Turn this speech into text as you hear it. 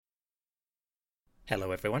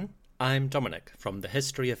Hello everyone, I'm Dominic from the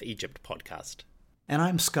History of Egypt podcast. And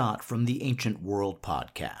I'm Scott from the Ancient World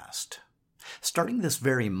podcast. Starting this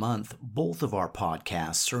very month, both of our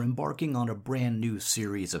podcasts are embarking on a brand new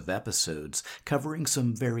series of episodes covering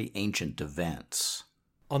some very ancient events.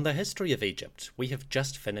 On the History of Egypt, we have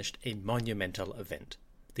just finished a monumental event,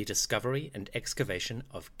 the discovery and excavation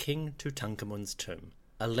of King Tutankhamun's tomb,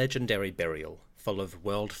 a legendary burial full of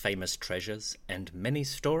world-famous treasures and many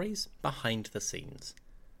stories behind the scenes.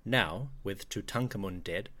 Now, with Tutankhamun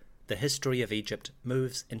dead, the history of Egypt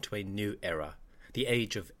moves into a new era, the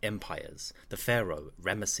age of empires, the pharaoh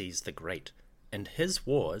Ramesses the Great, and his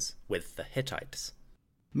wars with the Hittites.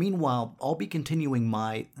 Meanwhile, I'll be continuing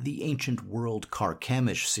my The Ancient World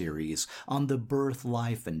Carchemish series on the birth,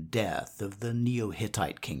 life, and death of the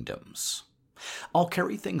Neo-Hittite kingdoms. I'll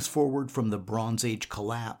carry things forward from the Bronze Age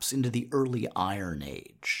collapse into the early Iron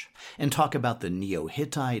Age, and talk about the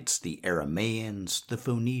Neo-Hittites, the Aramaeans, the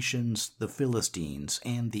Phoenicians, the Philistines,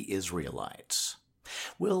 and the Israelites.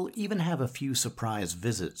 We'll even have a few surprise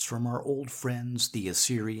visits from our old friends, the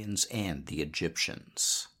Assyrians and the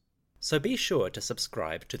Egyptians. So be sure to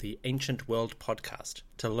subscribe to the Ancient World podcast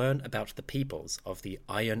to learn about the peoples of the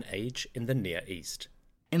Iron Age in the Near East.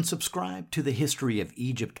 And subscribe to the History of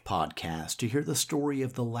Egypt podcast to hear the story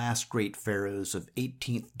of the last great pharaohs of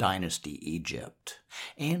 18th dynasty Egypt,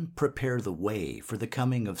 and prepare the way for the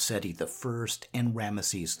coming of Seti I and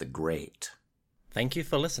Ramesses the Great. Thank you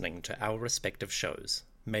for listening to our respective shows.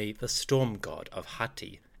 May the storm god of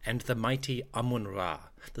Hatti and the mighty Amun-Ra,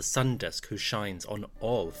 the sun disk who shines on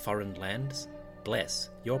all foreign lands, bless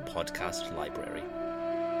your podcast library.